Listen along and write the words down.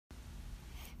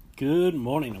Good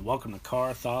morning and welcome to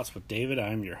Car Thoughts with David.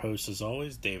 I'm your host as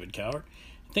always, David Coward.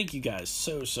 Thank you guys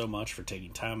so much for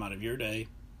taking time out of your day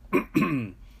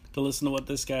to listen to what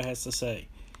this guy has to say.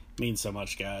 It means so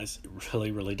much, guys. It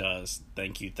really does.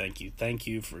 Thank you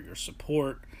for your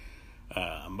support.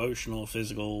 Emotional,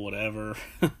 physical, whatever.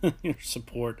 Your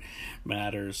support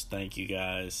matters. Thank you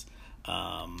guys.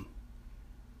 The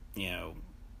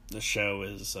show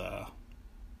is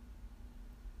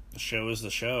the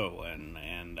show,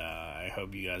 and I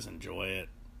hope you guys enjoy it.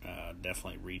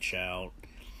 Definitely reach out.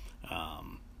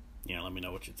 Let me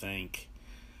know what you think.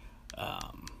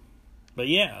 But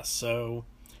yeah, so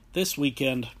this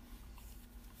weekend,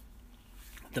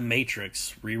 The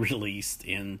Matrix re-released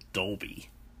in Dolby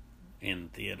in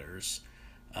theaters.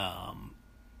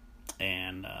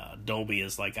 And Dolby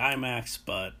is like IMAX,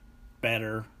 but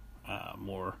better,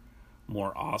 more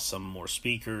awesome, more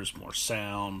speakers, more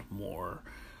sound,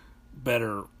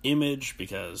 better image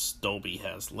because Dolby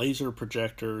has laser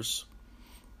projectors.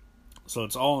 So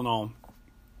it's all in all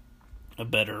a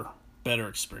better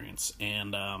experience.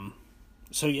 And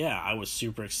so yeah, I was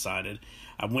super excited.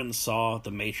 I went and saw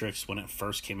The Matrix when it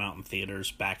first came out in theaters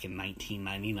back in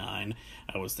 1999.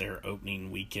 I was there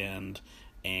opening weekend,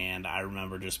 and I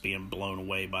remember just being blown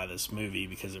away by this movie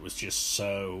because it was just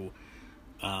so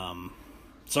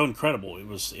incredible. It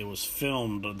was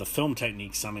filmed, the film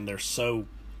techniques, I mean, they're so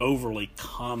overly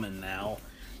common now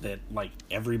that like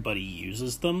everybody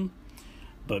uses them,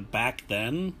 but back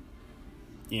then,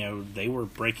 they were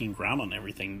breaking ground on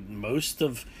everything. Most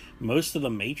of the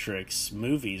Matrix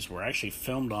movies were actually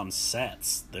filmed on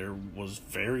sets. There was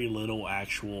very little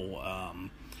actual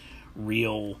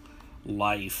real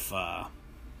life out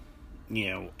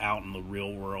in the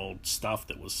real world stuff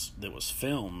that was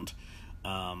filmed.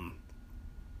 A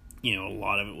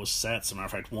lot of it was sets. As a matter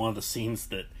of fact, one of the scenes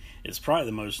that is probably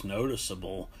the most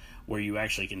noticeable, where you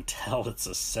actually can tell it's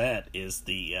a set, is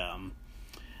the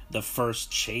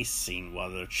first chase scene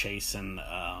while they're chasing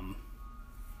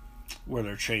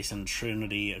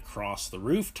Trinity across the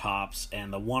rooftops,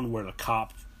 and the one where the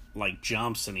cop like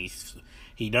jumps and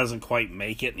he doesn't quite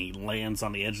make it and he lands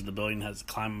on the edge of the building and has to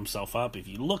climb himself up. If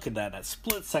you look at that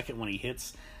split second when he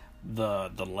hits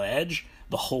the ledge,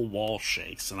 the whole wall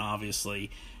shakes. And obviously,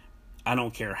 I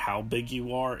don't care how big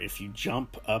you are, if you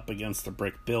jump up against a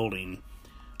brick building,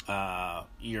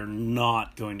 you're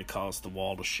not going to cause the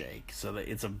wall to shake. So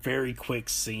it's a very quick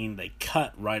scene. They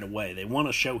cut right away. They want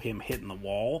to show him hitting the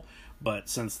wall, but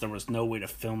since there was no way to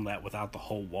film that without the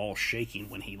whole wall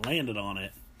shaking when he landed on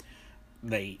it,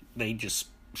 they just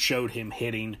showed him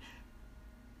hitting,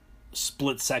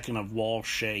 split second of wall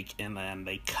shake, and then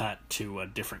they cut to a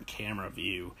different camera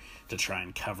view to try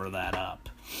and cover that up.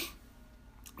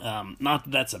 Not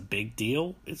that that's a big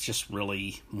deal. It's just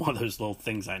really one of those little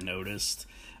things I noticed,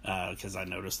 because I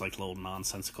noticed like little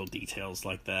nonsensical details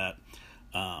like that.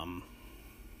 So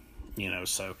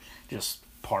just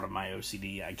part of my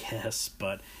OCD, I guess.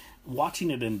 But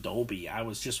watching it in Dolby, I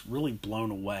was just really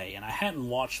blown away. And I hadn't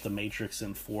watched The Matrix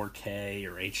in 4K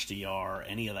or HDR,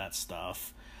 any of that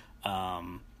stuff.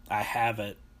 I have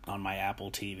it on my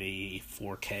Apple TV,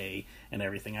 4K and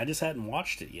everything. I just hadn't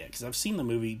watched it yet because I've seen the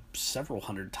movie several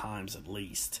hundred times at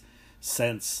least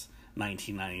since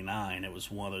 1999. It was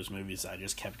one of those movies I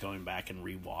just kept going back and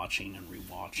rewatching, and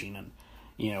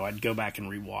I'd go back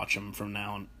and rewatch them from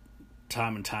now and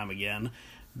time again.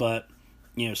 But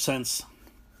since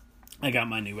I got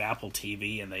my new Apple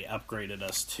TV and they upgraded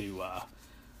us to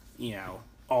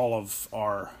all of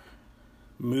our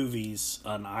movies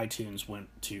on iTunes went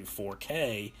to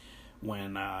 4K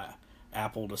when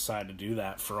Apple decided to do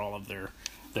that for all of their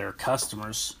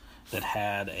customers that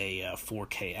had a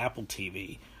 4K Apple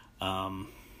TV. I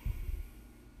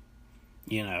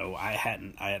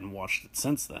hadn't watched it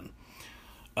since then.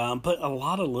 But a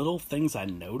lot of little things I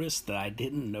noticed that I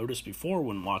didn't notice before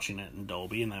when watching it in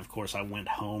Dolby, and then of course I went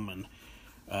home and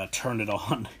turned it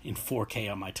on in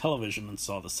 4K on my television and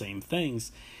saw the same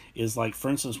things, is like, for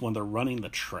instance, when they're running the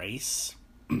trace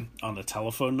on the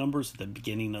telephone numbers at the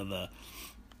beginning of the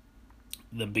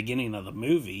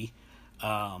movie,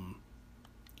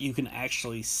 you can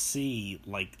actually see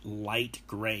like light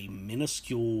gray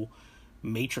minuscule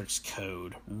matrix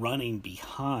code running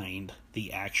behind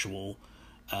the actual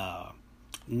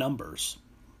numbers,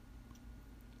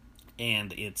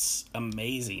 and it's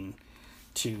amazing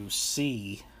to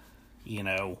see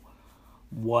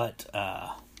what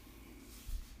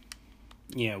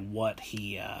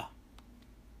he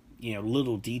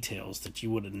little details that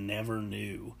you would have never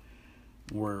knew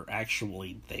were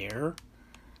actually there.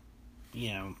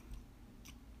 And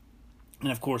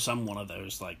of course I'm one of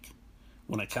those, like,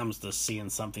 when it comes to seeing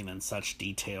something in such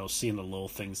detail, seeing the little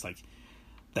things like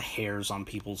the hairs on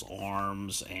people's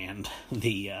arms and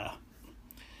the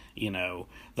the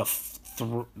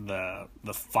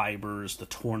fibers, the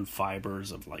torn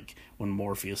fibers of, like, when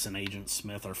Morpheus and Agent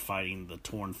Smith are fighting, the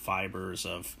torn fibers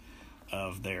of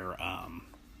their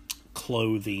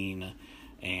clothing,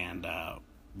 and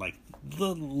like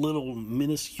the little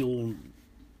minuscule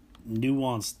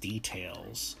nuanced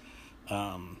details,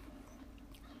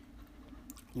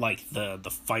 like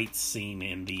the fight scene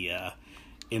in the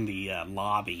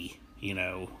lobby,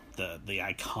 the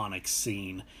iconic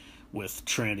scene with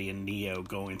Trinity and Neo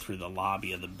going through the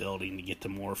lobby of the building to get to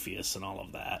Morpheus and all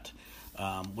of that,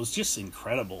 was just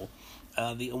incredible.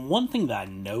 The one thing that I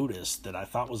noticed that I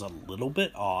thought was a little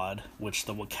bit odd, which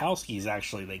the Wachowskis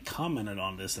actually, they commented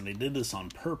on this, and they did this on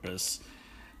purpose,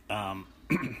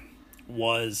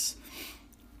 was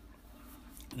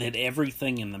that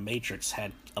everything in the Matrix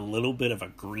had a little bit of a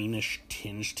greenish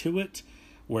tinge to it,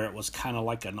 where it was kind of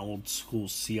like an old school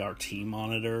CRT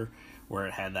monitor, where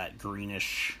it had that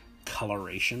greenish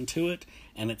coloration to it,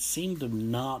 and it seemed to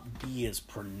not be as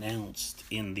pronounced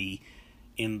in the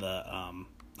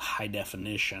high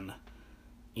definition,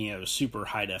 super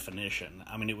high definition.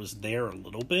 I mean, it was there a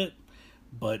little bit,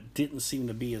 but didn't seem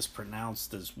to be as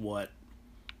pronounced as what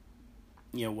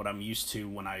I'm used to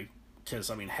because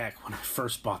I mean, heck, when I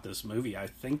first bought this movie, I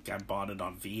think I bought it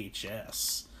on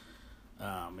VHS,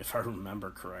 if I remember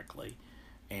correctly,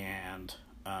 and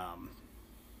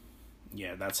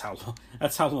yeah, that's how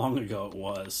long ago it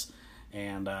was,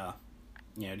 and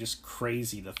just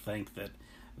crazy to think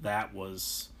that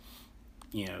was,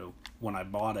 when I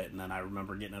bought it, and then I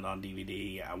remember getting it on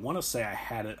DVD. I want to say I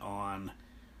had it on,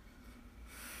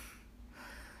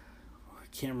 I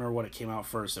can't remember what it came out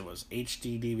first. It was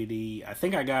HD DVD. I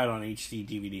think I got it on HD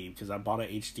DVD because I bought an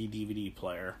HD DVD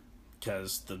player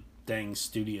because the dang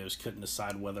studios couldn't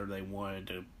decide whether they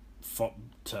wanted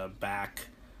to back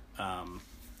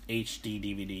HD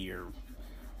DVD or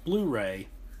Blu-ray,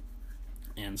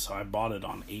 and so I bought it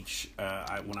on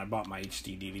when I bought my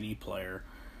HD DVD player,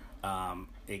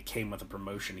 it came with a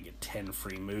promotion to get 10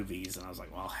 free movies, and I was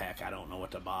like, well, heck, I don't know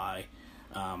what to buy,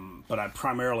 but I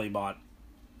primarily bought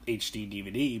HD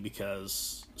DVD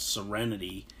because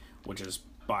Serenity, which is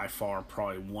by far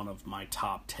probably one of my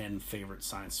top 10 favorite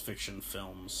science fiction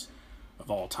films of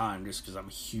all time, just because I'm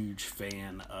a huge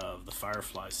fan of the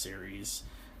Firefly series.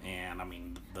 And I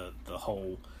mean, the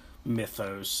whole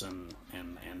mythos and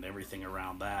everything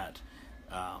around that,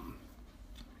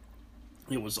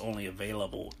 it was only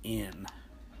available in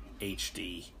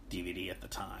HD DVD at the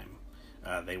time.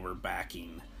 They were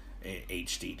backing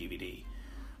HD DVD,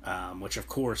 which of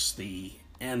course the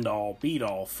end-all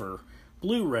be-all for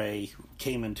Blu-ray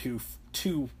came in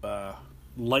two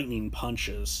lightning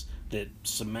punches that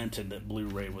cemented that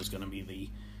Blu-ray was going to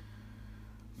be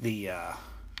the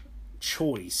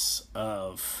choice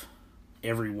of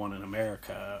everyone in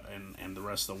America and the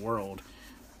rest of the world.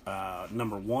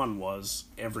 Number one was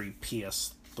every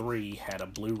PS3 had a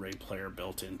Blu-ray player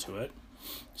built into it,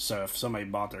 so if somebody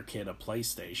bought their kid a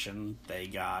PlayStation, they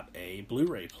got a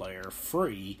Blu-ray player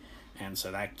free, and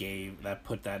so that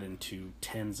put that into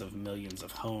tens of millions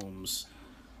of homes,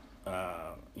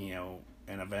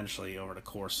 and eventually over the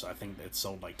course, I think it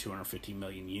sold like 250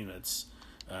 million units,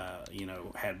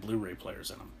 had Blu-ray players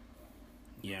in them.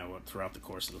 Throughout the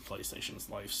course of the PlayStation's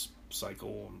life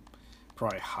cycle,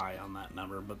 probably high on that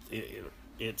number, but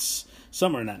it's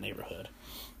somewhere in that neighborhood.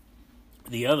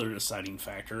 The other deciding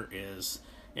factor is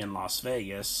in Las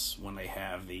Vegas, when they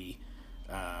have the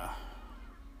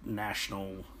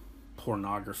National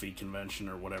Pornography Convention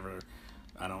or whatever,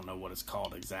 I don't know what it's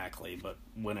called exactly, but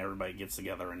when everybody gets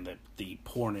together in the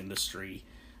porn industry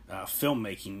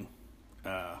filmmaking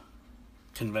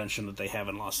convention that they have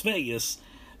in Las Vegas,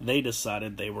 they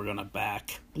decided they were going to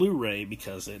back Blu-ray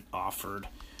because it offered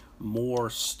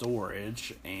more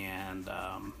storage and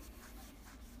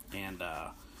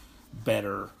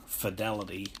better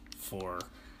fidelity for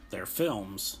their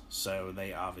films, so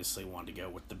they obviously wanted to go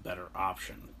with the better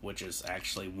option, which is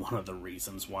actually one of the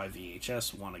reasons why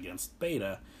VHS won against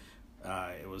Beta.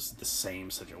 It was the same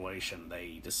situation.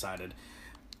 They decided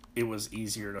it was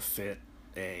easier to fit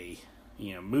a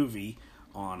movie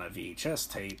on a VHS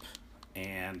tape,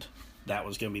 and that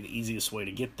was going to be the easiest way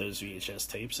to get those VHS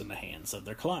tapes in the hands of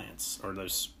their clients, or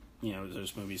those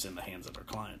movies in the hands of their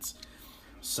clients.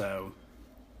 So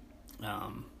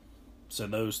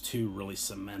those two really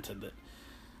cemented that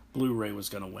Blu-ray was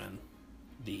going to win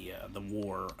the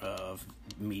war of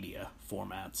media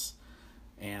formats,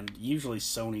 and usually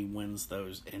Sony wins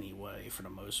those anyway for the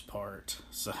most part.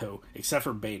 So except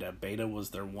for Beta was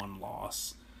their one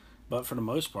loss. but for the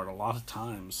most part, a lot of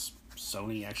times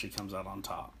Sony actually comes out on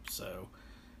top. So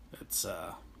it's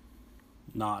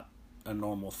not a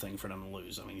normal thing for them to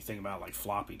lose. I mean, you think about like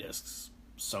floppy disks.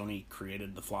 Sony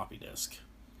created the floppy disk,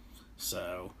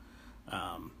 so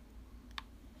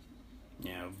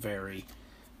very.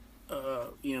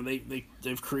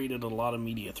 They've created a lot of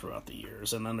media throughout the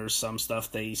years, and then there's some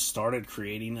stuff they started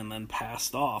creating and then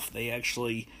passed off. They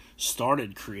actually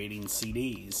started creating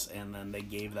CDs, and then they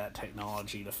gave that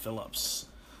technology to Philips,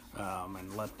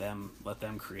 and let them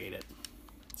create it.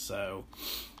 So,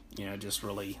 it just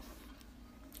really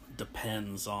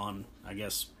depends on, I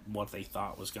guess, what they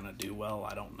thought was going to do well.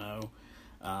 I don't know.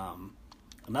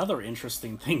 Another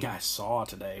interesting thing I saw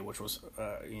today, which was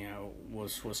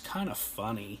was kind of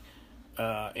funny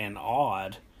and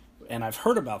odd, and I've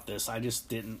heard about this, I just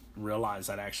didn't realize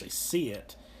I'd actually see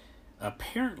it.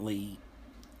 Apparently,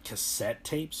 cassette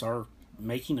tapes are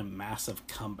making a massive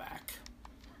comeback.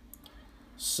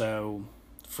 So,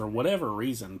 for whatever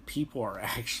reason, people are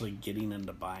actually getting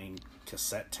into buying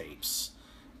cassette tapes.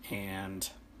 And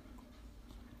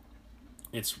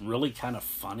it's really kind of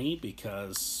funny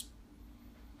because,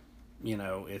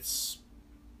 it's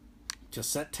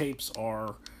cassette tapes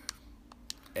are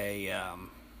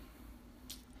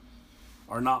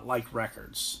not like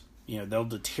records. They'll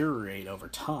deteriorate over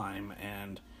time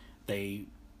and they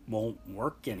won't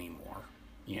work anymore.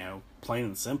 Plain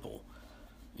and simple.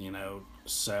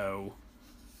 So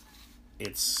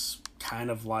it's kind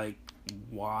of like,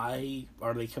 why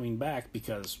are they coming back?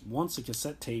 Because once a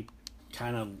cassette tape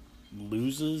kind of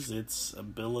loses its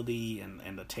ability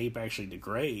and the tape actually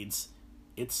degrades,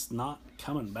 it's not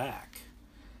coming back.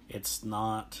 It's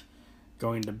not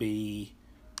going to be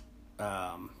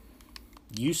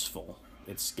useful.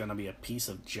 It's going to be a piece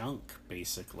of junk,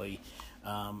 basically.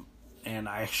 And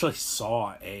I actually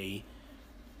saw a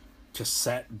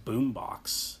cassette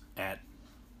boombox at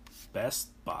Best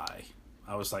Buy.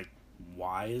 I was like,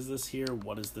 why is this here?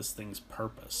 What is this thing's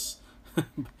purpose?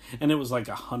 And it was like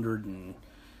 $120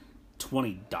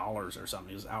 or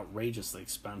something. It was outrageously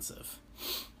expensive.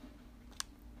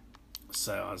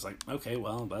 So I was like, okay,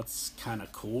 well, that's kind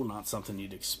of cool. Not something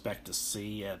you'd expect to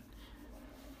see at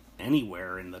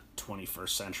anywhere in the 21st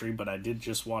century, but I did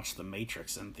just watch The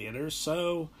Matrix in theaters,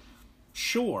 so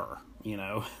sure,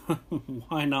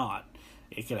 why not?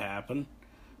 It could happen.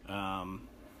 And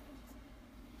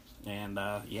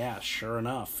sure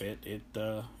enough, it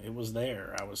was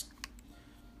there. I was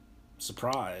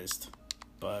surprised,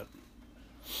 but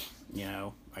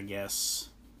I guess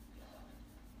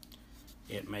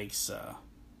it makes a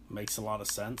lot of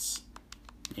sense,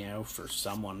 for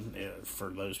for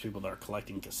those people that are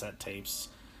collecting cassette tapes.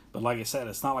 But like I said,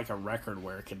 it's not like a record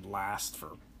where it could last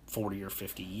for 40 or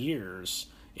 50 years.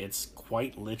 It's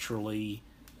quite literally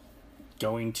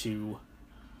going to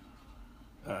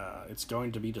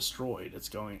be destroyed. It's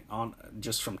going on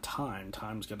just from time.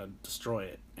 Time's going to destroy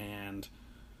it, and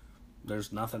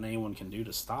there's nothing anyone can do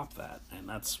to stop that, and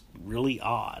that's really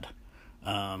odd.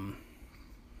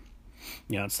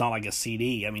 It's not like a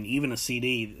CD. I mean, even a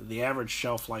CD, the average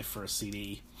shelf life for a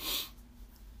CD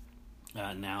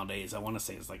nowadays, I want to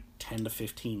say, is like 10 to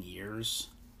 15 years.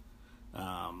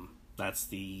 That's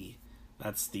the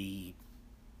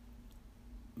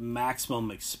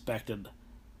maximum expected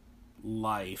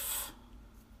life,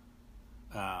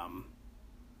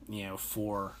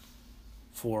 for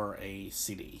a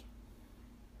CD.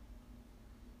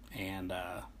 And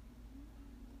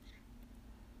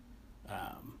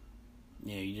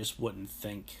you just wouldn't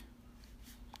think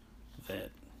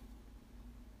that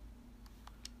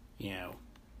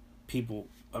people.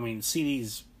 I mean,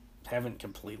 CDs haven't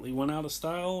completely went out of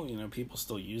style. People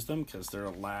still use them because they're a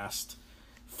last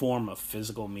form of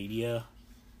physical media.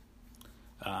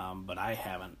 But I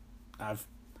haven't. I've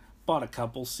bought a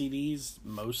couple CDs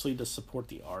mostly to support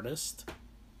the artist.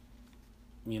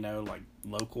 Like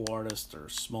local artists or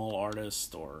small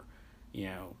artists, or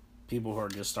people who are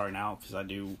just starting out, because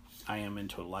I am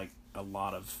into like a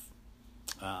lot of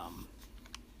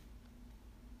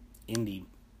indie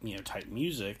type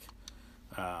music,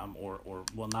 or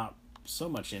well, not so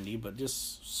much indie, but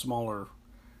just smaller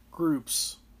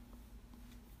groups,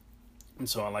 and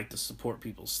so I like to support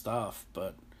people's stuff.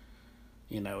 But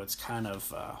it's kind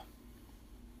of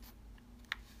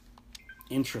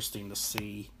interesting to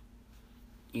see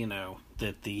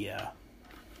that the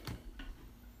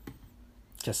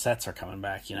cassettes are coming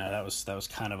back. That was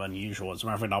kind of unusual. As a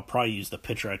matter of fact, I'll probably use the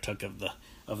picture I took of the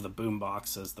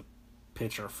boombox as the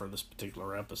picture for this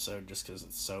particular episode, just because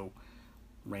it's so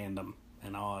random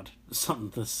and odd,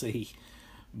 something to see.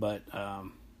 But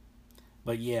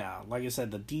yeah, like I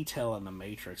said, the detail in The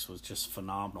Matrix was just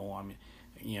phenomenal. I mean,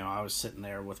 I was sitting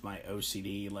there with my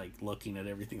OCD, like, looking at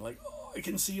everything, like, oh, I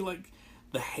can see, like,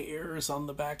 the hairs on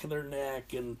the back of their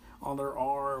neck and on their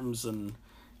arms, and,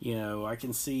 I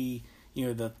can see,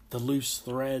 the loose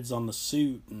threads on the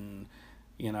suit, and,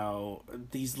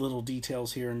 these little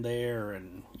details here and there,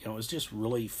 and, it was just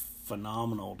really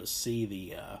phenomenal to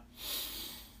see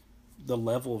the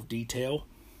level of detail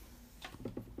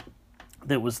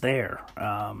that was there.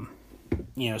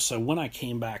 So when I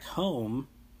came back home,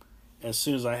 as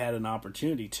soon as I had an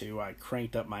opportunity to, I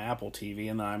cranked up my Apple TV,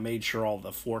 and then I made sure all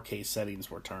the 4K settings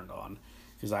were turned on,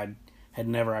 because I had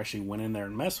never actually went in there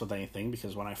and messed with anything,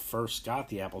 because when I first got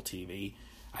the Apple TV,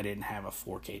 I didn't have a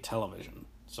 4K television,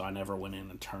 so I never went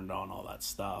in and turned on all that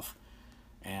stuff,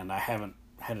 and I haven't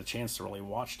had a chance to really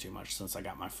watch too much since I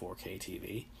got my 4K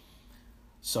TV.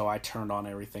 So I turned on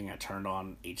everything. I turned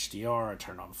on HDR, I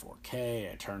turned on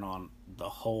 4K, I turned on the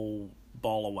whole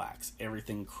ball of wax,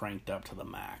 everything cranked up to the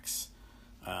max,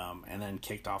 and then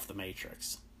kicked off The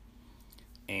Matrix.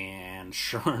 And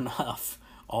sure enough,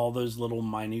 all those little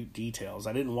minute details,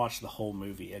 I didn't watch the whole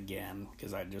movie again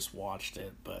because I just watched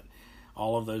it, but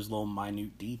all of those little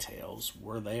minute details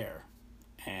were there.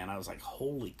 And I was like,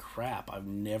 holy crap, I've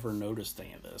never noticed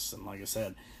any of this. And like I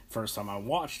said, first time I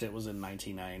watched it was in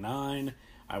 1999.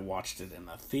 I watched it in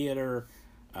the theater,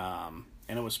 and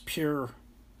it was pure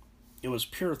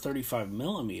 35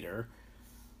 millimeter,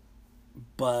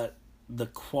 but the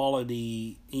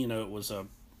quality,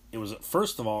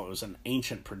 first of all, it was an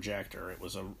ancient projector. It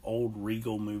was an old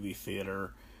Regal movie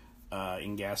theater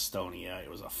in Gastonia. It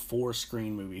was a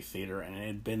 4-screen movie theater, and it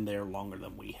had been there longer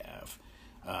than we have.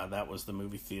 That was the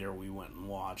movie theater we went and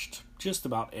watched. Just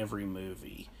about every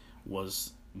movie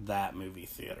was that movie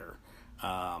theater.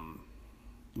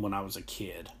 When I was a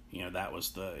kid, that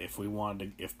was if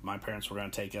my parents were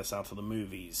going to take us out to the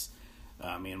movies,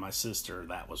 me and my sister,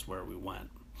 that was where we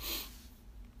went.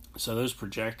 So those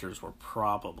projectors were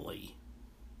probably,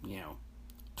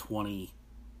 20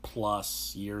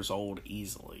 plus years old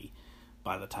easily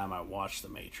by the time I watched The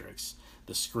Matrix.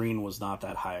 The screen was not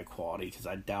that high a quality, because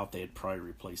I doubt they had probably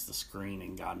replaced the screen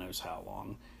in God knows how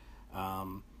long.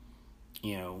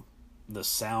 The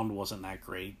sound wasn't that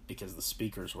great because the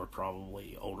speakers were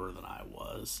probably older than I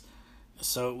was.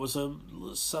 So it was a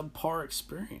subpar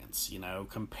experience,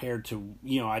 compared to,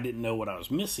 I didn't know what I was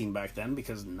missing back then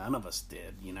because none of us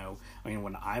did,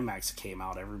 when IMAX came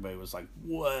out, everybody was like,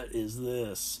 what is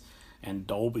this? And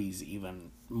Dolby's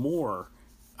even more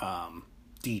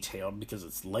detailed because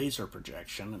it's laser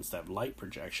projection instead of light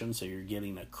projection, so you're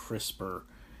getting a crisper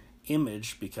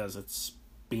image because it's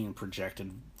being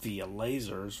projected via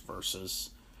lasers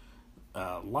versus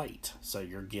light, so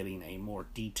you're getting a more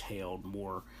detailed,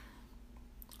 more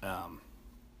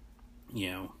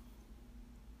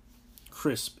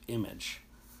crisp image,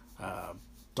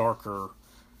 darker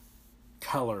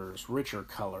colors, richer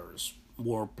colors,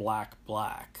 more black,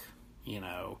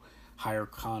 higher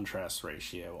contrast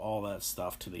ratio, all that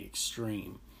stuff to the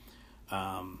extreme.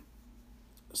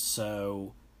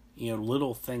 So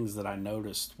little things that I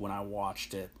noticed when I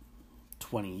watched it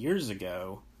 20 years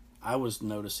ago, I was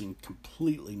noticing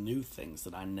completely new things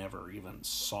that I never even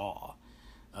saw.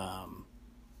 And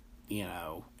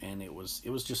it was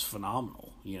just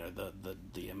phenomenal,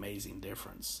 the amazing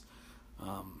difference.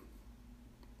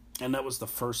 And that was the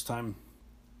first time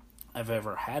I've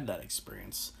ever had that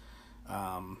experience.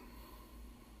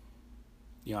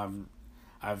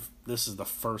 This is the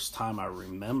first time I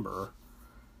remember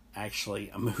actually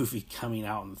a movie coming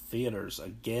out in theaters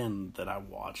again that I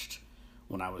watched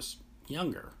when I was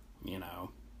younger,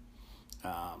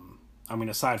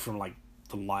 aside from like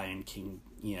the Lion King,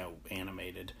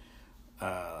 animated,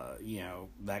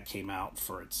 that came out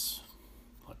for its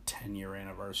 10-year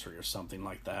anniversary or something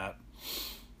like that,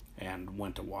 and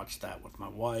went to watch that with my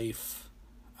wife,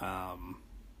 and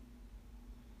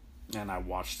I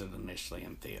watched it initially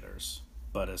in theaters.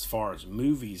 But as far as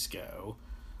movies go,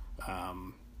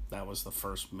 that was the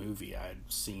first movie I'd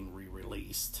seen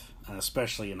re-released, and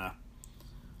especially in a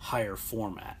higher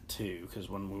format too, because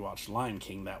when we watched Lion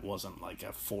King, that wasn't like a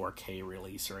 4K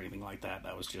release or anything like that.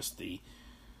 That was just the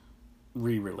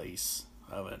re-release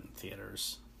of it in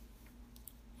theaters.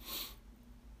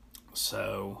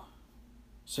 So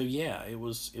yeah, it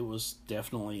was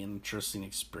definitely an interesting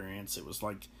experience. It was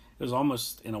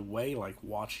almost in a way like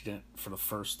watching it for the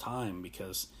first time,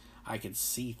 because I could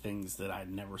see things that I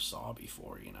never saw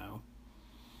before,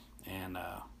 and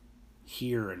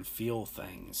hear and feel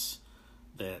things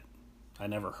that I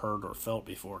never heard or felt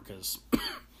before, because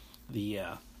the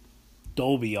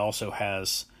Dolby also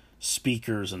has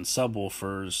speakers and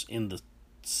subwoofers in the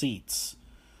seats,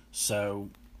 so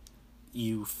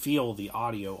you feel the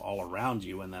audio all around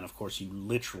you, and then of course you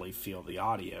literally feel the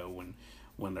audio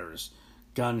when there's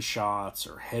gunshots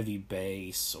or heavy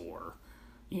bass, or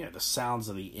the sounds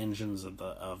of the engines of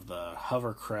the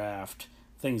hovercraft,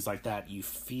 things like that. You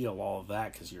feel all of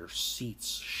that because your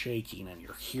seat's shaking and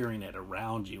you're hearing it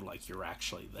around you like you're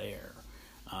actually there.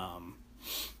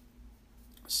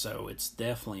 So it's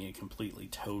definitely a completely,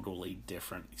 totally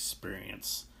different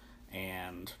experience.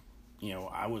 And,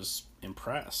 I was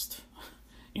impressed.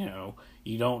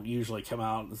 You don't usually come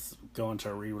out and go into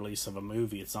a re-release of a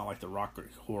movie. It's not like the Rock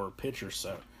Horror Picture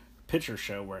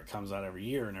Show where it comes out every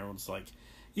year and everyone's like,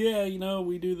 yeah,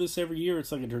 we do this every year.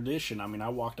 It's like a tradition. I mean, I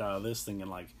walked out of this thinking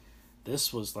like,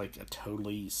 this was like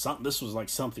this was like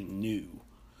something new,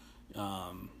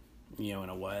 in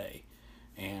a way.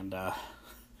 And,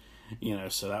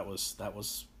 so that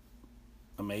was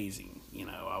amazing.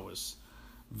 I was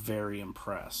very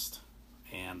impressed.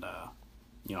 And,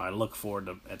 I look forward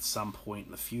to, at some point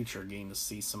in the future, getting to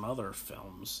see some other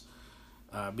films.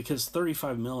 Because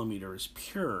 35 millimeter is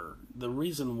pure. The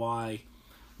reason why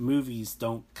movies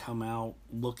don't come out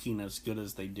looking as good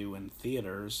as they do in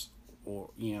theaters,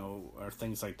 or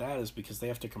things like that, is because they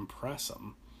have to compress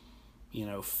them.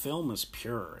 Film is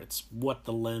pure. It's what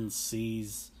the lens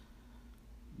sees,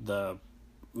 the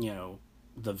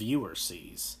viewer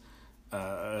sees,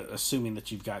 assuming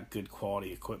that you've got good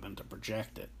quality equipment to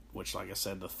project it, which, like I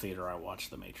said, the theater I watched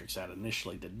The Matrix at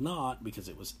initially did not, because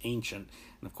it was ancient,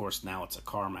 and of course now it's a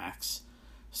CarMax.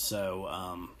 So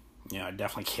I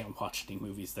definitely can't watch any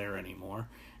movies there anymore,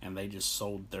 and they just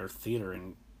sold their theater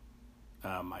in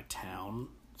my town,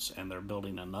 and they're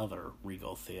building another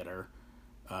Regal theater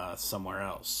somewhere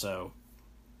else. So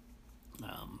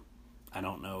I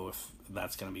don't know if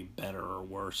that's going to be better or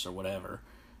worse or whatever.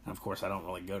 And of course, I don't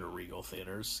really go to Regal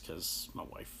theaters because my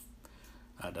wife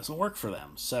doesn't work for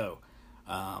them. So,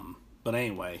 but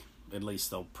anyway, at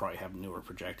least they'll probably have newer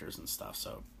projectors and stuff,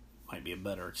 so it might be a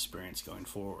better experience going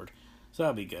forward. So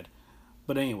that'll be good.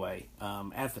 But anyway,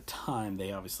 at the time,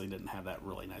 they obviously didn't have that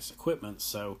really nice equipment,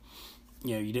 so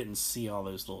you didn't see all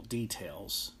those little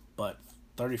details. But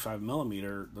 35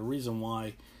 millimeter, the reason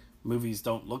why movies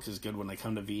don't look as good when they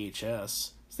come to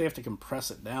VHS is they have to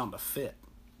compress it down to fit.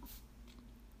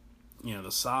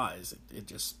 The size. It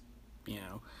just, they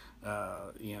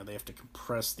have to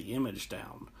compress the image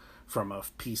down from a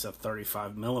piece of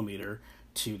 35 millimeter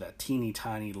to that teeny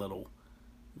tiny little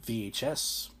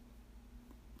VHS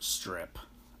strip.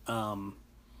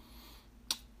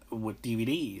 With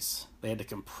DVDs, they had to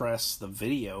compress the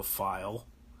video file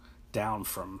down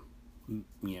from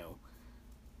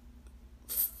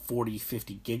 40,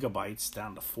 50 gigabytes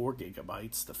down to 4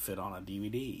 gigabytes to fit on a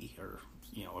DVD, or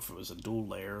if it was a dual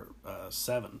layer,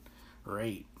 7 or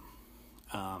 8.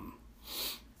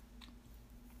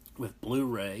 With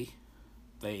Blu-ray,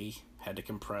 they had to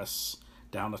compress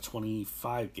down to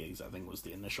 25 gigs, I think was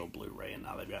the initial Blu-ray, and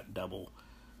now they've got double,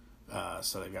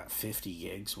 so they've got 50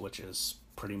 gigs, which is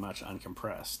pretty much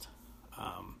uncompressed.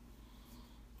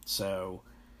 So,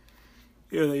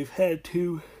 they've had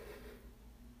to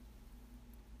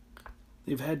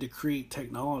create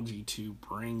technology to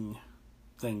bring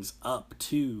things up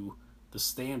to the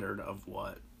standard of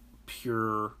what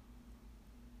pure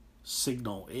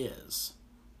signal is.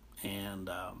 And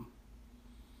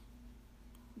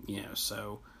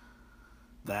so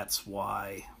that's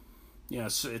why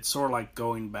it's sort of like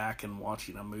going back and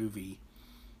watching a movie,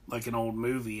 like an old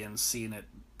movie, and seeing it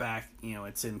back,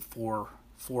 it's in 4:3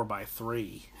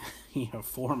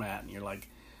 format, and you're like,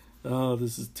 oh,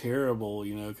 this is terrible,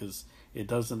 because it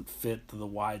doesn't fit the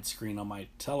widescreen on my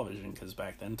television, because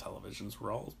back then televisions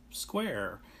were all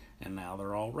square, and now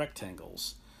they're all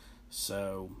rectangles.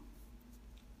 So,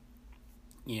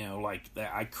 like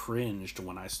that, I cringed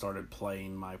when I started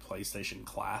playing my PlayStation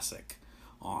Classic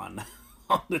on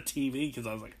the TV, because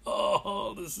I was like,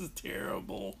 oh, this is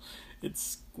terrible. It's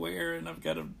square, and I've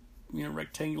got a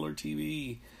rectangular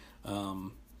TV.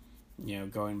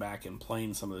 Going back and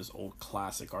playing some of those old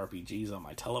classic RPGs on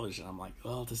my television, I'm like,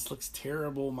 oh, this looks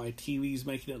terrible. My TV's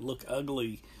making it look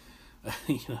ugly.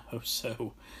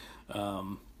 So,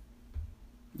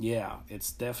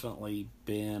 it's definitely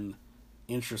been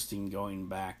interesting going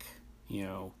back,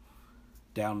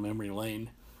 down memory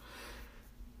lane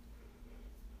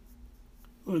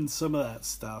on some of that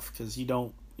stuff, because you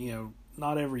don't,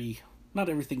 not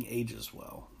everything ages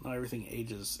well. Not everything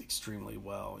ages extremely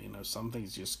well. Some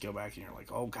things just go back and you're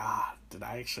like, oh God, did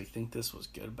I actually think this was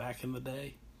good back in the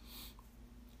day?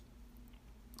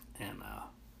 And,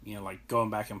 like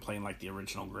going back and playing like the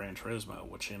original Gran Turismo,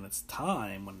 which in its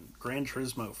time, when Gran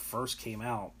Turismo first came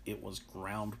out, it was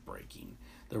groundbreaking.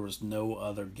 There was no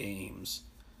other games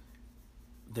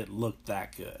that looked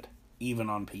that good, even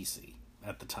on PC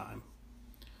at the time.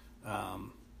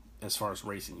 As far as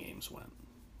racing games went,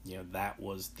 that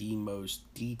was the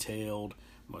most detailed,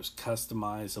 most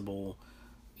customizable.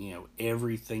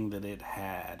 Everything that it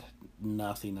had,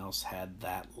 nothing else had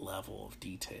that level of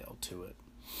detail to it,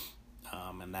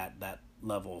 and that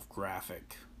level of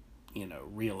graphic,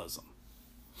 realism.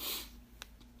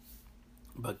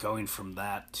 But going from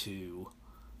that to,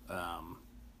 Gran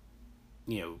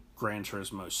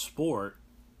Turismo Sport,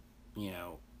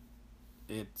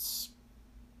 it's,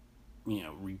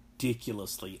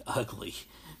 ridiculously ugly,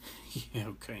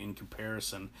 in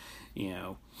comparison.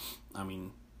 I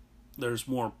mean, there's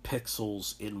more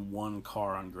pixels in one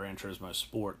car on Gran Turismo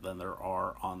Sport than there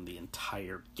are on the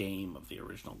entire game of the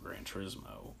original Gran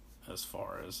Turismo, as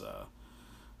far as,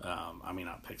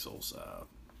 not pixels,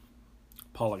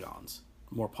 polygons.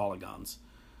 More polygons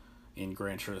in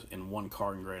one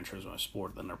car in Gran Turismo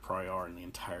Sport than there probably are in the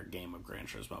entire game of Gran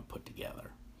Turismo put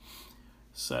together.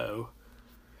 So,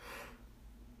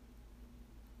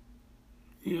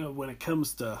 when it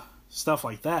comes to stuff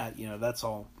like that, that's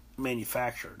all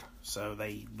manufactured, so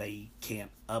they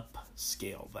can't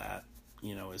upscale that,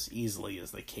 as easily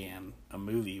as they can a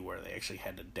movie where they actually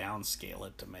had to downscale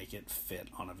it to make it fit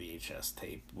on a VHS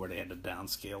tape, where they had to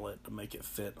downscale it to make it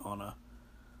fit on a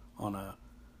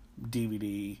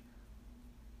DVD,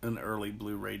 an early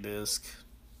Blu-ray disc,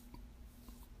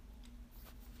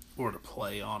 or to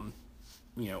play on,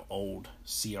 old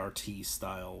CRT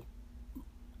style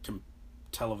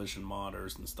television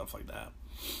monitors and stuff like that,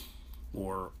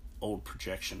 or old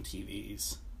projection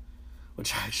TVs,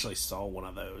 which I actually saw one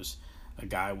of those. A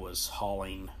guy was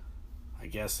hauling, I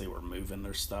guess they were moving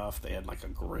their stuff. They had like a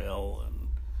grill and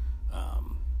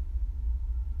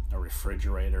a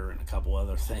refrigerator and a couple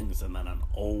other things, and then an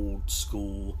old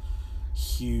school,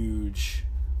 huge,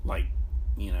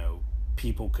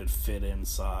 people could fit in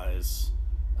size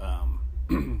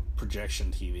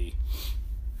projection TV.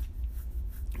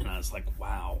 And I was like,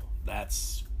 wow,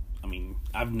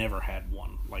 I've never had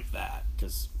one like that,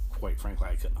 because quite frankly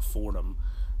I couldn't afford them.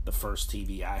 The first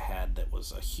TV I had that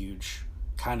was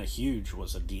kind of huge,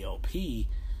 was a DLP,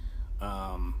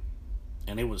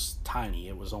 and it was tiny.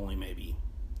 It was only maybe,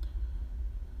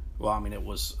 it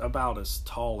was about as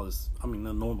tall as,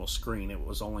 the normal screen. It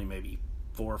was only maybe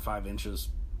 4 or 5 inches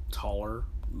taller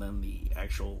than the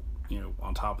actual,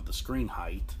 on top of the screen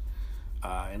height,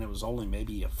 and it was only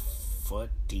maybe a foot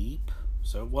deep,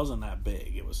 so it wasn't that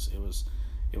big. It was a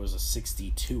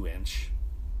 62-inch,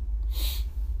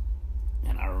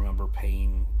 and I remember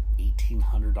paying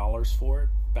 $1,800 for it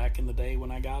back in the day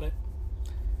when I got it,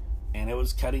 and it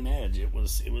was cutting edge. It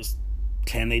was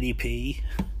 1080p.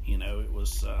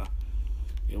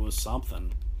 It was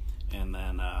something. And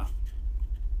then I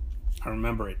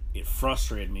remember it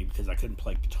frustrated me because I couldn't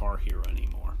play Guitar Hero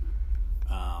anymore.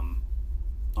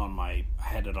 I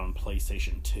had it on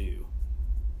PlayStation 2,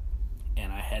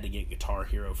 and I had to get Guitar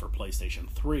Hero for PlayStation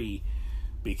 3,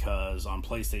 because on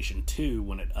PlayStation 2,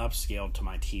 when it upscaled to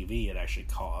my TV, it actually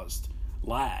caused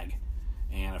lag.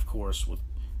 And of course, with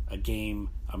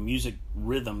a music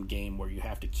rhythm game where you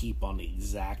have to keep on the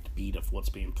exact beat of what's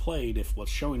being played, if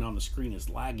what's showing on the screen is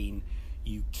lagging,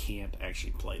 you can't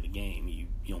actually play the game.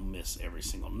 You'll miss every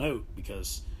single note,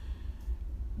 because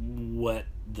what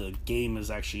the game is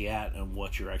actually at and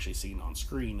what you're actually seeing on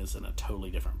screen is in a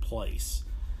totally different place.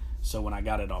 So when I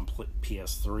got it on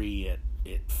PS3,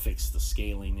 it fixed the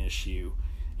scaling issue,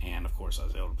 and of course I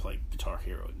was able to play Guitar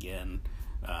Hero again.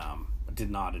 I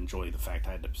did not enjoy the fact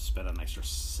I had to spend an extra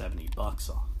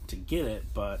 $70 to get it,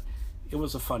 but it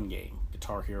was a fun game.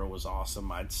 Guitar Hero was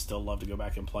awesome. I'd still love to go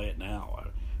back and play it now. I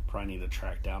probably need to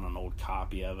track down an old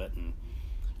copy of it and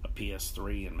a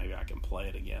PS3, and maybe I can play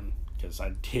it again, because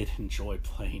I did enjoy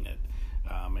playing it.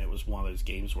 It was one of those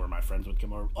games where my friends would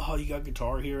come over, oh, you got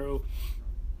Guitar Hero?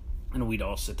 And we'd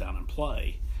all sit down and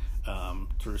play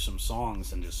through some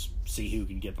songs and just see who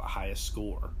could get the highest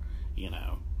score,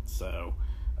 So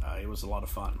it was a lot of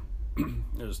fun.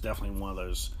 It was definitely one of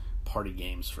those party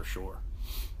games for sure.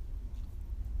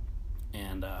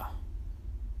 And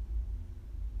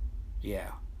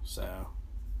so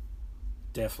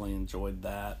definitely enjoyed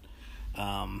that.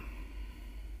 I'm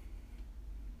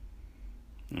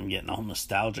getting all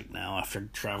nostalgic now after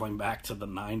traveling back to the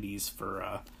 90s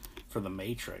for the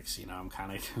Matrix. I'm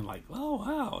kind of like, oh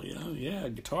wow, yeah,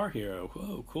 Guitar Hero,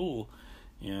 whoa, cool,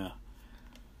 yeah.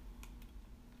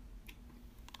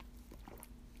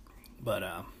 But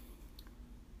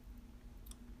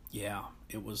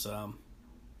it was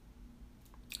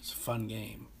it's a fun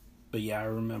game. But yeah, I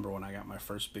remember when I got my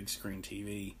first big screen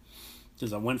TV,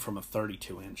 because I went from a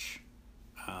 32-inch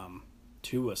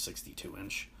to a 62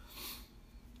 inch.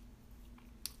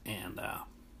 And,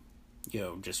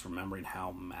 just remembering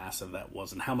how massive that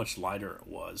was and how much lighter it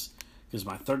was. Because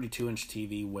my 32 inch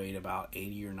TV weighed about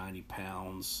 80 or 90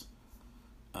 pounds.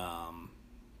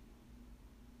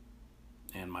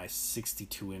 And my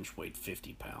 62 inch weighed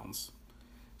 50 pounds.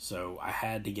 So I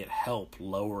had to get help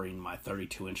lowering my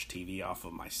 32 inch TV off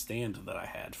of my stand that I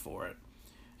had for it.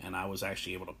 And I was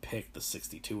actually able to pick the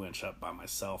 62 inch up by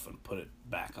myself and put it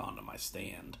back onto my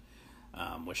stand,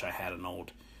 which I had an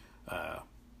old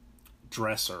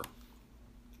dresser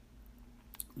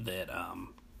that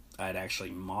I'd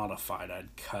actually modified.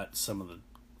 I'd cut some of the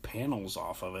panels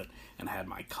off of it and had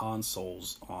my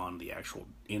consoles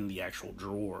in the actual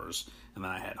drawers, and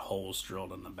then I had holes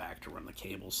drilled in the back to run the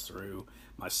cables through.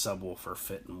 My subwoofer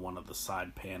fit in one of the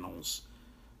side panels,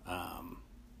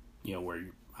 where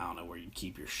where you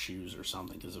keep your shoes or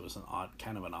something, because it was an odd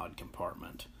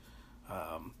compartment.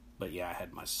 But yeah, I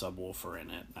had my subwoofer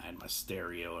in it, and I had my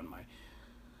stereo and my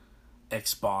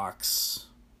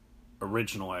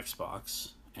original Xbox,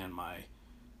 and my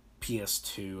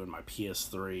PS2 and my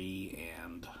PS3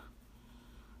 and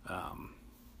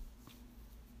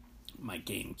my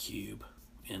GameCube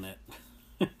in it.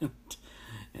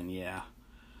 And yeah,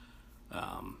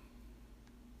 and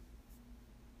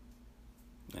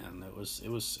it was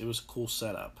a cool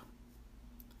setup.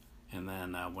 And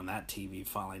then when that TV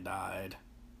finally died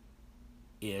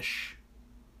ish,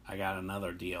 I got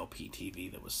another DLP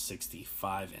TV that was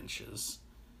 65 inches.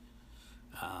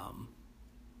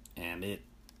 And it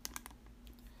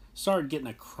started getting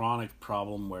a chronic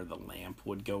problem where the lamp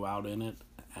would go out in it,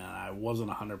 and I wasn't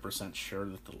 100% sure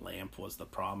that the lamp was the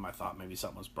problem. I thought maybe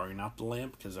something was burning out the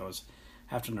lamp, because I was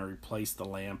having to replace the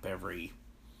lamp every,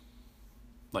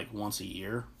 once a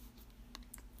year,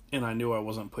 and I knew I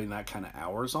wasn't putting that kind of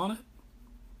hours on it.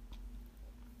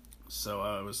 So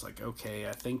I was like, okay,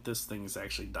 I think this thing's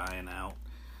actually dying out.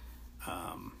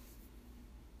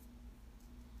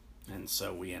 And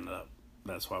so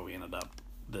that's why we ended up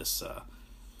this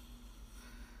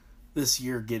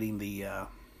year getting the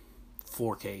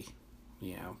 4K,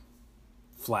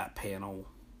 flat panel,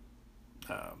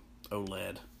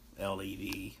 OLED,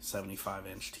 LED, 75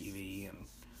 inch TV, and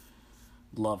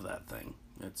love that thing.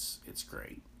 It's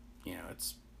great.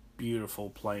 It's beautiful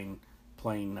playing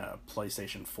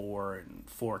PlayStation 4 and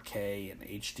 4K and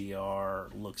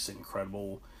HDR. Looks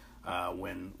incredible.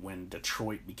 When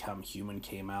Detroit Become Human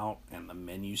came out and the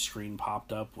menu screen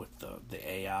popped up with the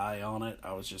AI on it,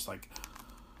 I was just like,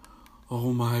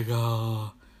 oh my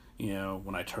god.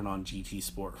 When I turned on GT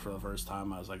Sport for the first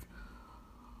time, I was like,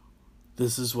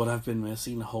 this is what I've been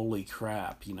missing. Holy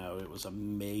crap. It was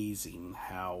amazing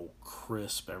how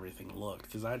crisp everything looked,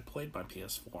 because I had played my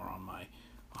PS4 on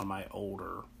my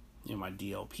older, my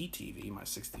DLP TV, my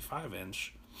 65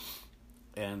 inch,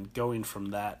 and going from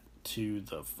that to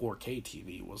the 4K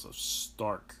TV was a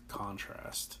stark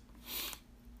contrast.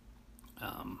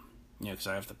 Because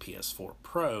I have the PS4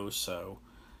 Pro, so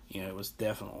it was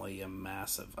definitely a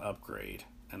massive upgrade,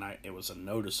 and it was a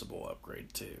noticeable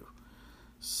upgrade too.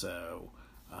 So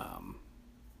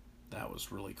that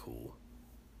was really cool.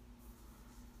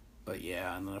 But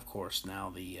yeah, and then of course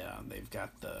now they've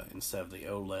got instead of the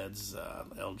OLEDs,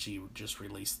 LG just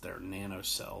released their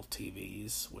NanoCell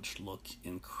TVs, which look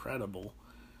incredible.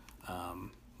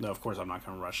 No, of course I'm not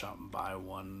going to rush out and buy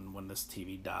one. When this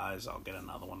TV dies, I'll get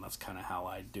another one. That's kind of how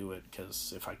I do it,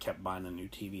 because if I kept buying a new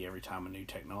TV every time a new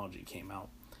technology came out,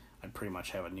 I'd pretty much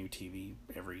have a new TV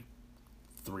every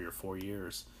 3 or 4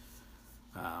 years.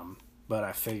 But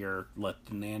I figure let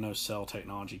the NanoCell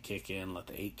technology kick in, let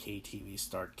the 8K TVs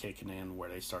start kicking in, where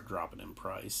they start dropping in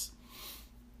price.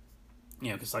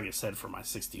 Because like I said, for my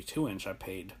 62 inch, I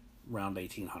paid around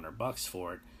 $1,800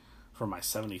 for it. For my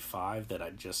 75 that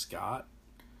I just got,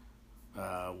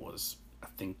 was, I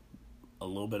think, a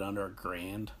little bit under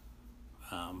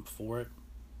 $1,000 for it.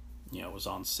 It was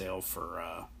on sale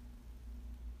for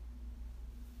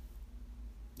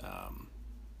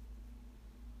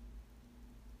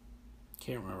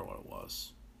can't remember what it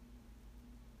was.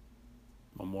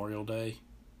 Memorial Day?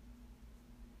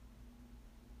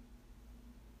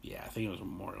 Yeah, I think it was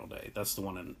Memorial Day. That's the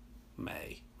one in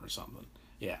May or something.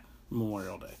 Yeah,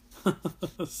 Memorial Day.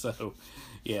 So,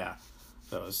 yeah,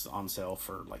 that was on sale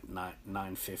for like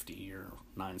 $950 or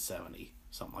 $970,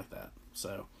 something like that.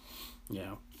 So,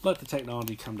 let the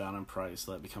technology come down in price,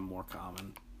 let it become more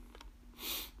common.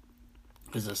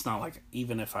 Because it's not like,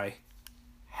 even if I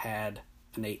had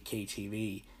an 8K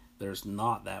TV, there's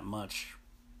not that much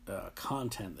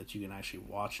content that you can actually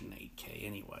watch in 8K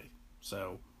anyway.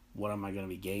 So what am I going to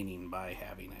be gaining by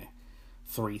having a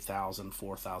 $3,000,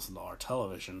 $4,000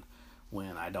 television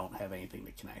when I don't have anything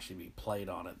that can actually be played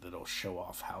on it that'll show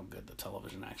off how good the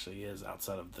television actually is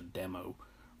outside of the demo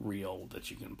reel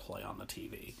that you can play on the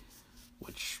TV.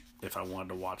 Which, if I wanted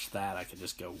to watch that, I could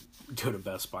just go to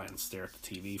Best Buy and stare at the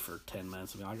TV for 10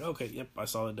 minutes and be like, okay, yep, I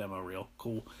saw the demo reel.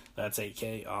 Cool. That's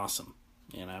 8K. Awesome.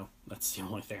 You know, that's the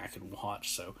only thing I could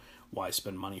watch, so why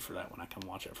spend money for that when I can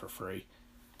watch it for free?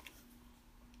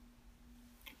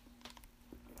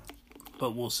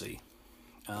 But we'll see.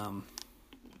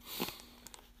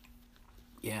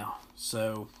 Yeah,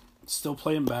 so still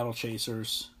playing Battle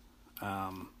Chasers.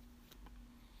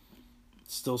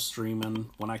 Still streaming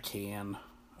when I can.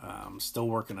 Still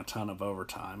working a ton of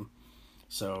overtime.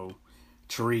 So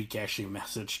Tariq actually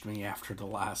messaged me after the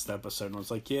last episode and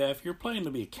was like, yeah, if you're playing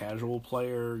to be a casual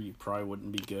player, you probably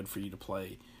wouldn't be good for you to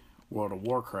play World of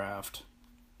Warcraft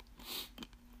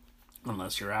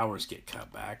unless your hours get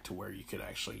cut back to where you could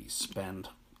actually spend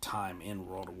time in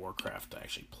World of Warcraft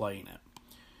actually playing it.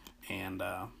 And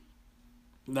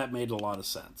that made a lot of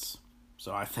sense.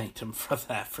 So I thanked him for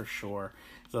that for sure.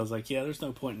 So I was like, yeah, there's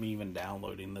no point in me even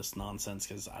downloading this nonsense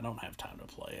because I don't have time to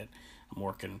play it. I'm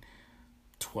working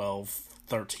 12,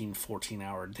 13,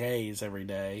 14-hour days every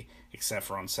day, except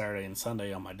for on Saturday and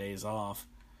Sunday on my days off.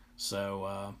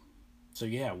 So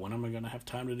yeah, when am I going to have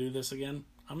time to do this again?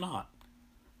 I'm not.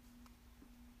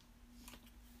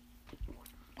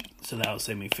 So that will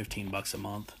save me $15 a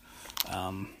month.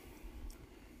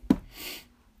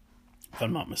 If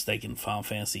I'm not mistaken, Final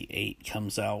Fantasy VIII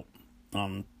comes out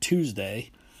on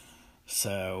Tuesday,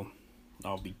 so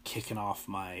I'll be kicking off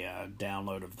my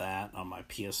download of that on my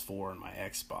PS4 and my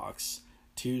Xbox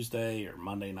Tuesday or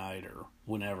Monday night or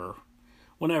whenever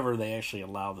they actually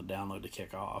allow the download to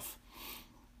kick off.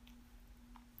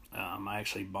 I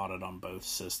actually bought it on both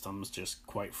systems, just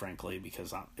quite frankly,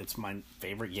 because it's my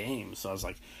favorite game. So I was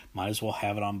like, might as well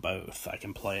have it on both. I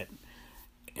can play it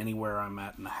anywhere I'm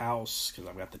at in the house, because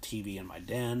I've got the TV in my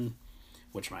den,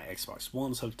 which my Xbox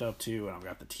One's hooked up to, and I've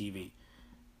got the TV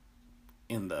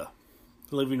in the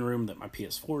living room that my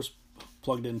PS4's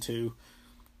plugged into,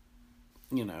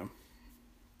 you know.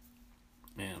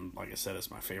 And like I said, it's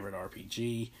my favorite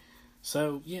RPG.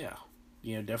 So, yeah,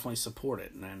 definitely support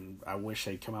it. And I wish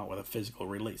they'd come out with a physical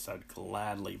release. I'd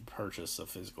gladly purchase a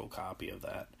physical copy of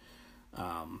that.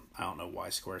 I don't know why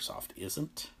Squaresoft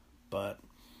isn't, but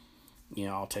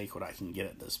I'll take what I can get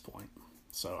at this point.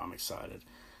 So I'm excited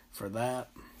for that.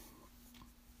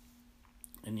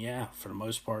 And yeah, for the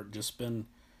most part, just been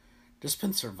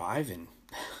surviving.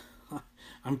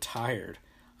 I'm tired.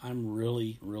 I'm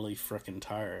really, really freaking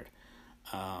tired.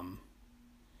 I'm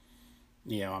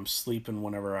sleeping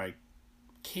whenever I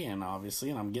can, obviously,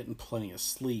 and I'm getting plenty of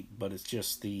sleep, but it's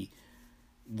just the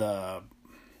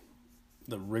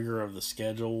rigor of the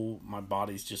schedule. My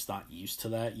body's just not used to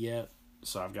that yet.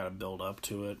 So I've got to build up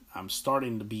to it. I'm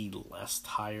starting to be less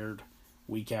tired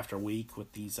week after week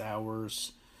with these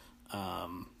hours.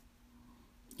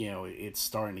 It's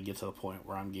starting to get to the point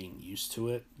where I'm getting used to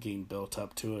it, getting built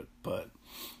up to it. But,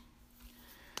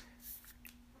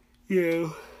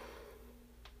 for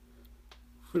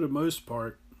the most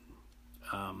part,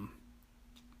 I'm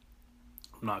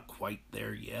not quite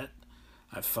there yet.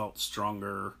 I felt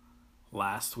stronger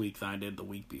last week than I did the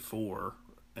week before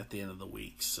at the end of the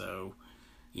week. So,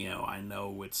 I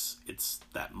know it's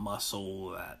that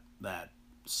muscle, that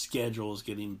schedule is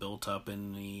getting built up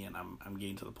in me, and I'm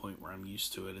getting to the point where I'm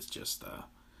used to it. It's just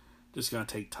gonna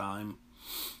take time.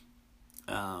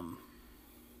 And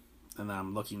then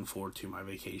I'm looking forward to my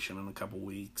vacation in a couple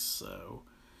weeks. So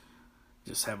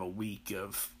just have a week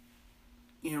of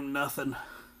nothing,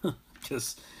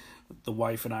 because the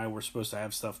wife and I were supposed to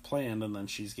have stuff planned, and then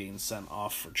she's getting sent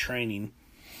off for training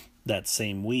that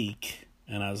same week.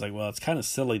 And I was like, well, it's kind of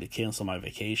silly to cancel my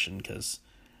vacation, because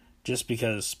just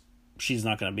because she's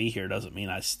not going to be here doesn't mean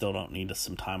I still don't need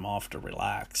some time off to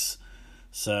relax.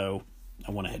 So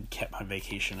I went ahead and kept my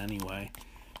vacation anyway.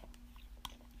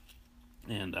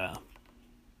 And,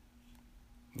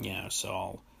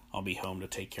 so I'll be home to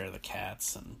take care of the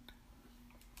cats and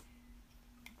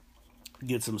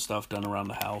get some stuff done around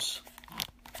the house.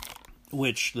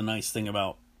 Which, the nice thing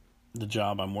about the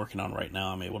job I'm working on right now,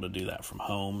 I'm able to do that from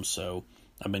home. So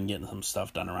I've been getting some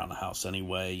stuff done around the house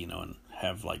anyway, and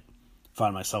have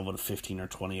find myself with 15 or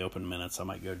 20 open minutes. I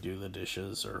might go do the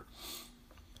dishes or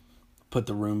put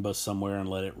the Roomba somewhere and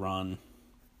let it run.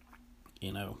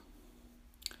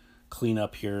 Clean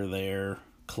up here or there,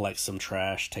 collect some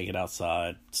trash, take it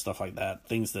outside, stuff like that.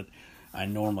 Things that I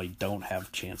normally don't have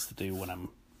a chance to do when I'm,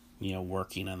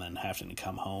 working and then having to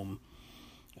come home,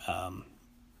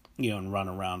 and run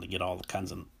around to get all the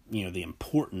kinds of,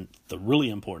 the really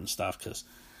important stuff. Because,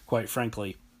 quite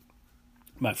frankly,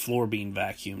 my floor being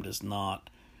vacuumed is not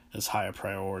as high a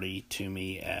priority to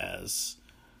me as,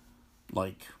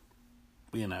 like,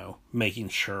 making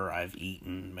sure I've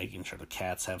eaten, making sure the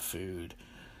cats have food,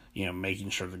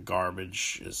 making sure the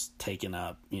garbage is taken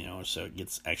up, so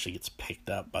it actually gets picked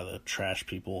up by the trash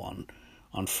people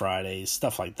on Fridays,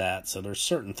 stuff like that. So there's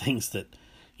certain things that,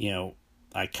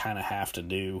 I kind of have to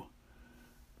do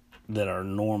that are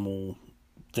normal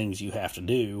things you have to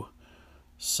do.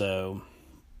 So,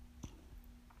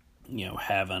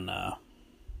 having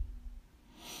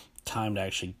time to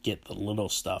actually get the little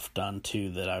stuff done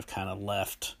too that I've kind of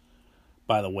left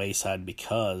by the wayside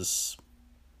because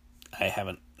I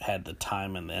haven't had the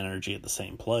time and the energy at the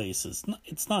same place. It's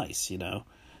nice,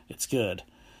 it's good.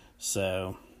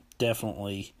 So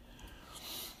definitely,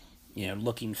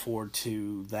 looking forward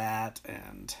to that,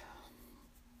 and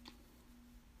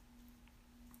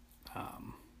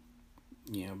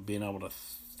being able to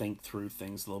think through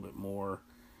things a little bit more,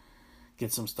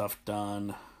 get some stuff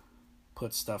done,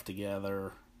 put stuff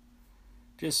together,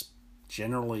 just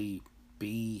generally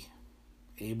be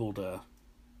able to,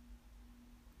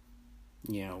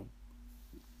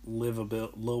 live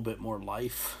little bit more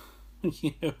life,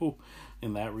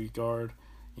 in that regard,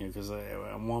 because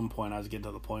at one point I was getting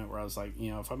to the point where I was like,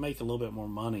 if I make a little bit more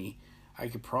money, I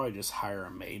could probably just hire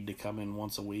a maid to come in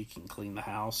once a week and clean the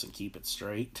house and keep it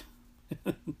straight.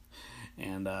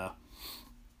 And, I'm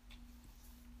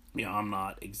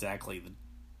not exactly the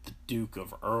Duke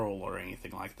of Earl or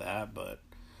anything like that, but,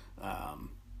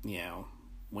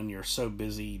 when you're so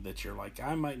busy that you're like,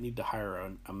 I might need to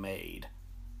hire a maid,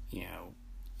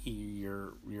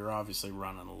 you're obviously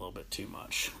running a little bit too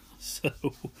much. So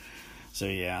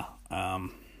yeah. But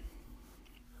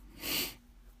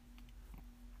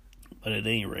at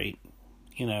any rate,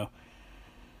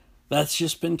 that's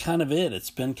just been kind of it.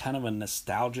 It's been kind of a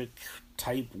nostalgic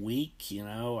type week,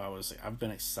 I've been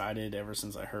excited ever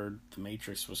since I heard The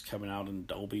Matrix was coming out in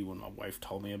Dolby when my wife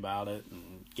told me about it,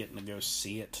 and getting to go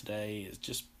see it today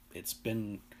it's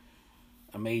been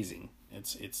amazing.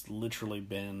 It's literally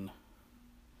been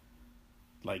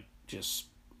like just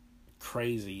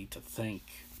crazy to think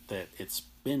that it's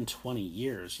been 20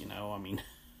 years, I mean,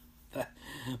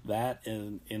 that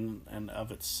in and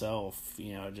of itself,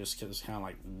 just because it's kind of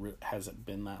like, has it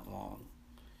been that long?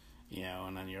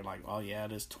 And then you're like, oh yeah,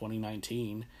 it is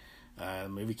 2019. The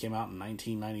movie came out in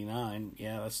 1999.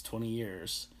 Yeah, that's 20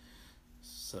 years.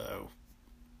 So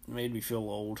it made me feel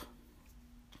old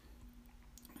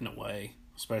in a way,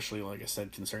 especially, like I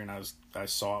said, considering I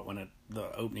saw it when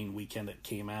the opening weekend it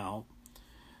came out,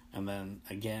 and then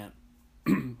again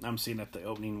I'm seeing it the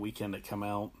opening weekend it come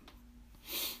out,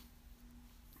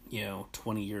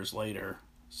 20 years later.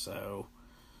 So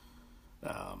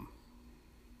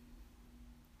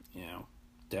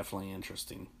definitely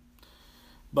interesting.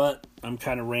 But I'm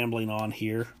kind of rambling on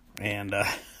here, and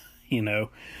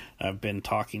I've been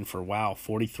talking for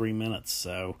 43 minutes.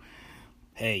 So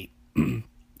hey,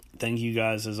 thank you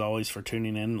guys as always for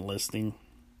tuning in and listening.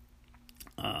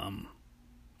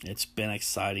 It's been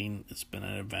exciting. It's been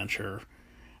an adventure.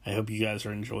 I hope you guys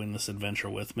are enjoying this adventure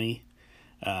with me.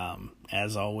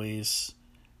 As always,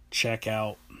 check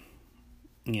out,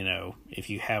 if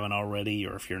you haven't already,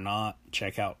 or if you're not,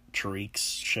 check out Tariq's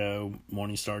show,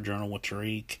 Morningstar Journal with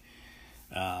Tariq.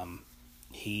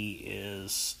 He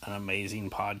is an amazing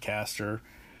podcaster.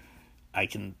 I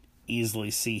can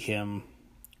easily see him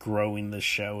growing this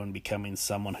show and becoming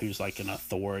someone who's like an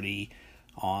authority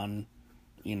on,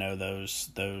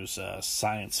 those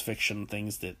science fiction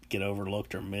things that get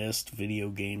overlooked or missed, video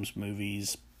games,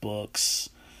 movies, books,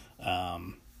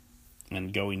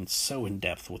 and going so in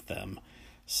depth with them.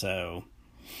 So,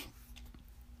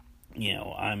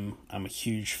 I'm a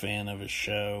huge fan of his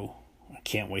show. I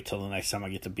can't wait till the next time I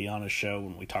get to be on his show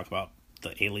when we talk about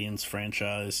the Aliens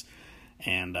franchise.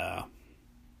 And,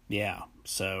 yeah,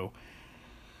 so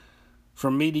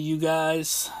from me to you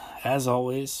guys, as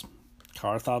always,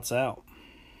 Car Thoughts out.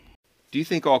 Do you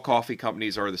think all coffee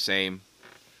companies are the same?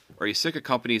 Are you sick of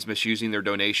companies misusing their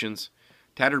donations?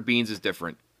 Tattered Beans is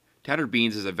different. Tattered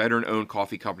Beans is a veteran-owned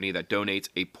coffee company that donates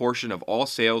a portion of all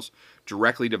sales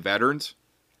directly to veterans,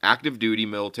 active duty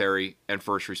military, and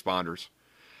first responders.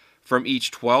 From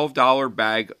each $12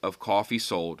 bag of coffee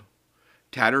sold,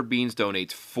 Tattered Beans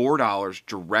donates $4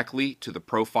 directly to the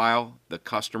profile the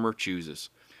customer chooses.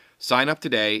 Sign up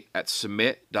today at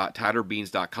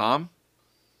submit.tatteredbeans.com.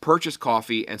 Purchase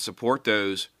coffee and support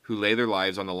those who lay their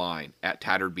lives on the line at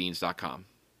tatteredbeans.com.